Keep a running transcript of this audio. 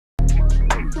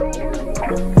What's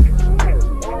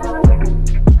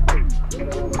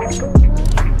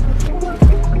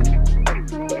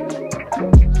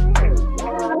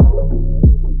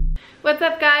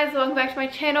up guys, welcome back to my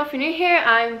channel. If you're new here,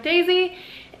 I'm Daisy,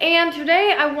 and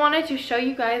today I wanted to show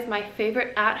you guys my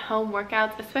favorite at-home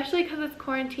workouts, especially because it's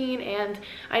quarantine and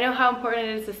I know how important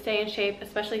it is to stay in shape,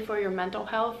 especially for your mental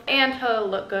health and to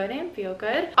look good and feel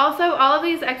good. Also, all of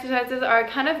these exercises are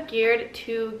kind of geared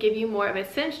to give you more of a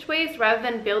cinched waist rather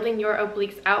than building your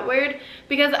obliques outward,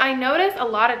 because I notice a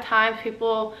lot of times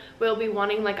people will be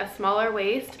wanting like a smaller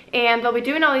waist and they'll be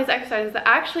doing all these exercises that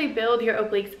actually build your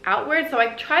obliques outward. So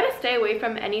I try to stay away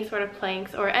from any sort of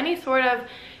planks or any sort of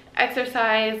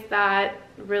exercise that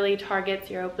really targets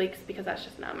your obliques, because that's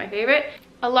just not my favorite.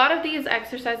 A lot of these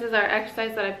exercises are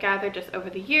exercises that I've gathered just over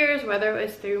the years, whether it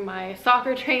was through my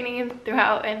soccer training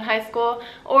throughout in high school,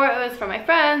 or it was from my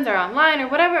friends or online or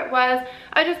whatever it was.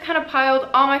 I just kind of piled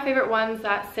all my favorite ones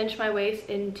that cinch my waist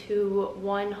into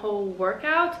one whole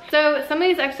workout. So some of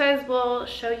these exercises will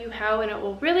show you how, and it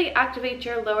will really activate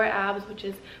your lower abs, which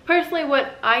is personally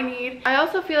what I need. I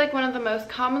also feel like one of the most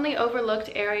commonly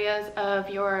overlooked areas of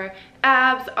your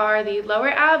abs are the lower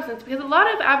abs, and it's because a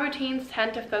lot of ab routines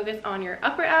tend to focus on your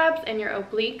upper abs and your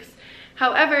obliques.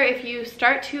 However, if you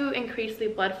start to increase the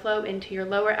blood flow into your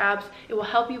lower abs, it will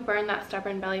help you burn that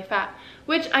stubborn belly fat,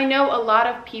 which I know a lot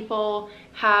of people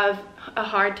have a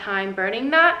hard time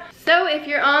burning that. So if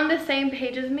you're on the same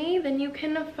page as me, then you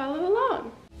can follow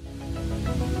along.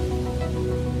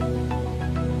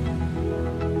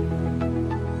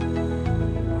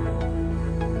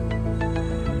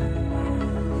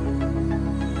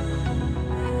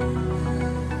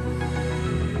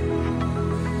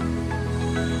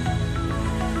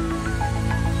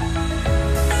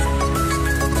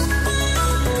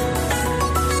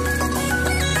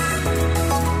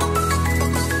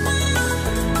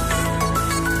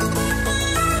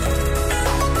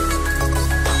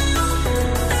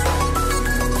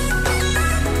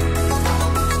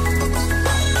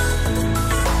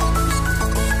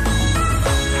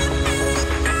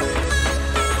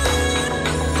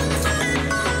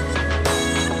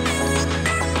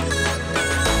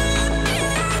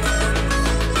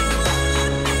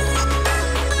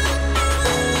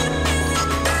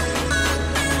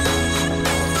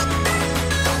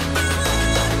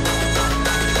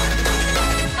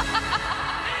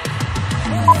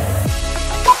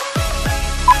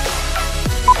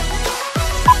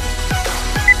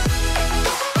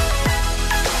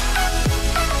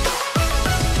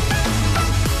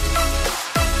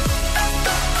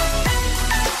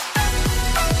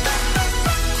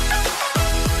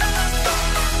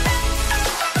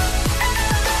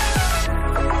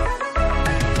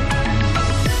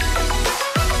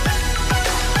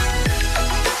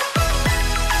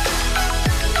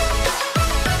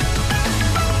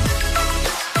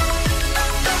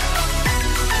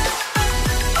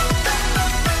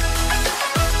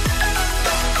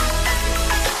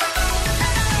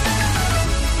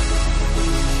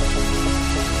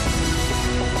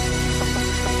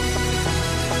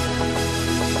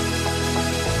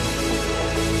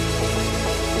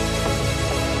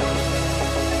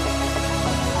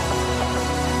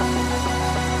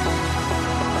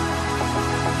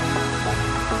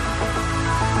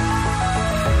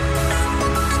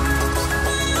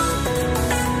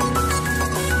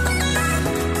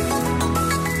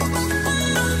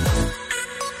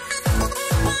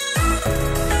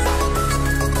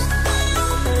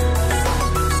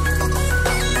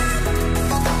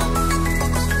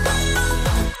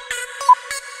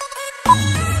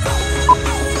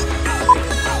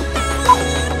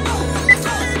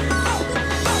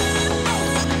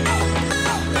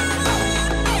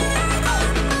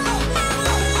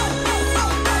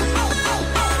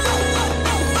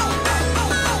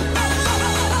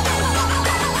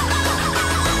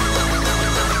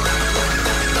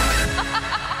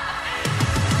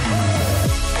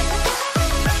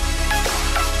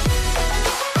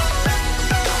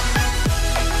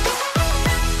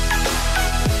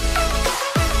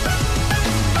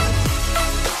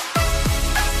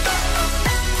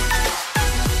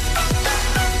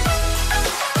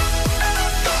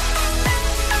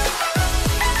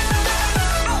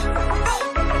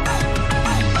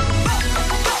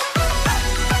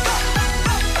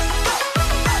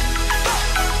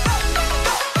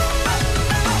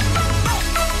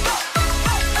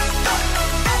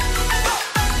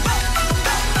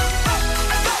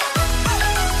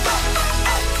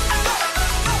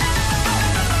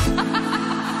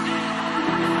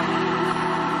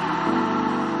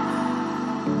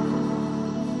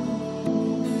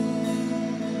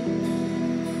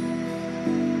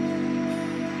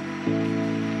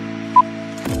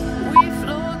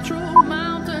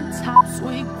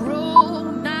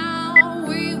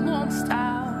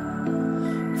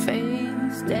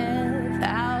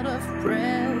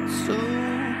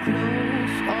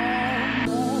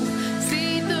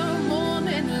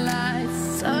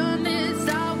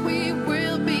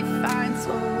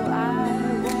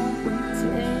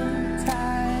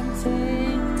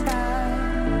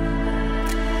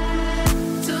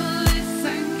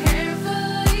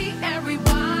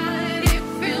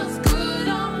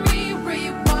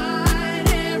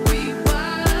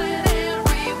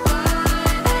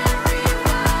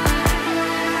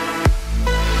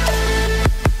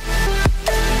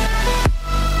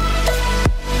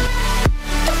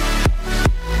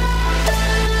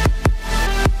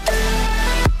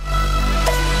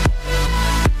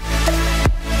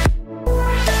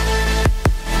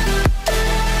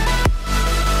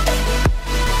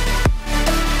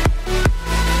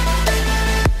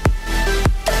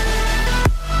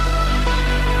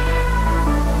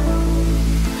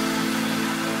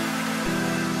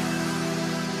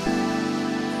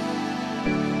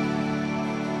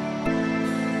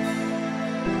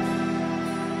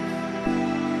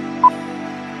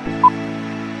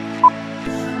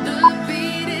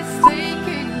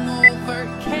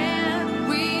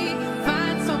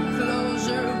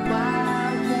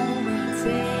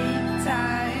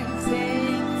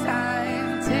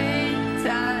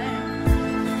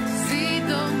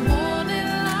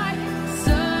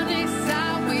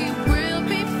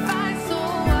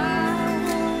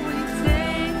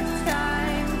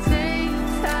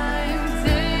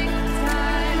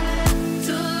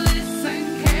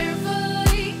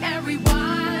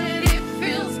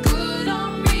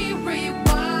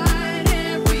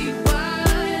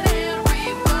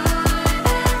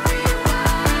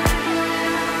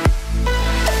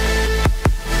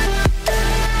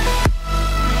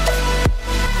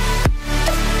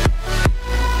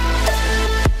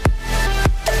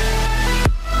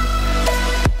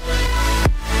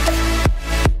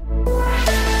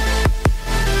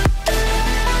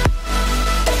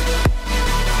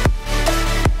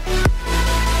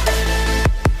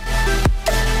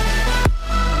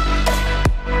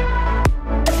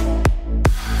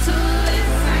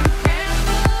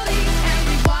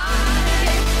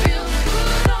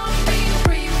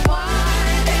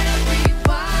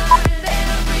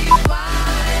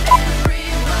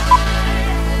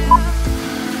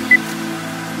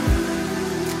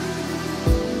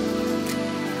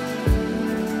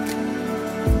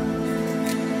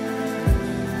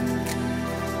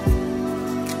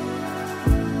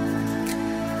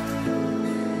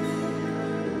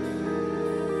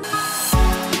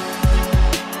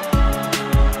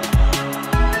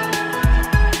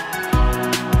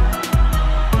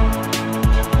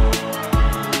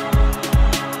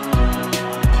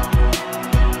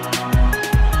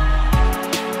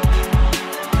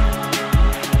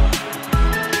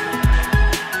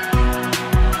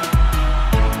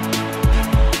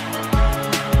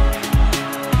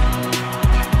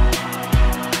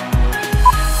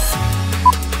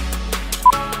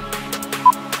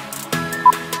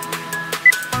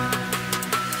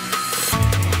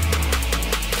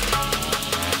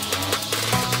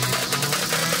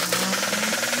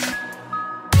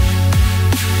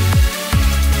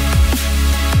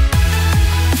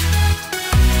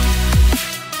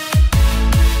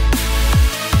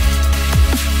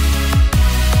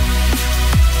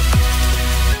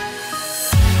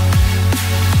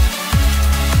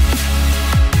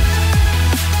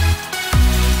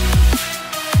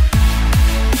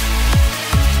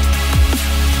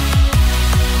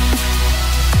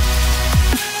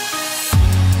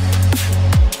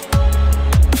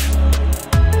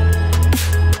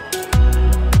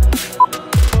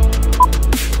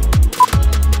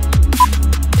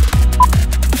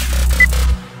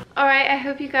 Alright, I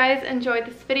hope you guys enjoyed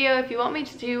this video. If you want me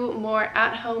to do more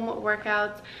at-home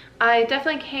workouts, I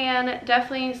definitely can.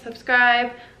 Definitely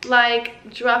subscribe,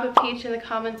 like, drop a peach in the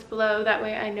comments below. That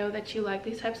way I know that you like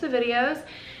these types of videos.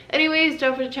 Anyways,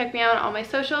 don't forget to check me out on all my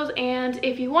socials. And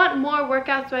if you want more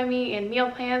workouts by me and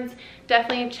meal plans,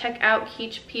 definitely check out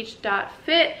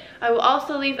peachpeach.fit. I will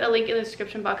also leave a link in the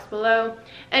description box below.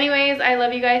 Anyways, I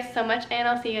love you guys so much, and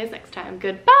I'll see you guys next time.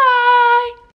 Goodbye!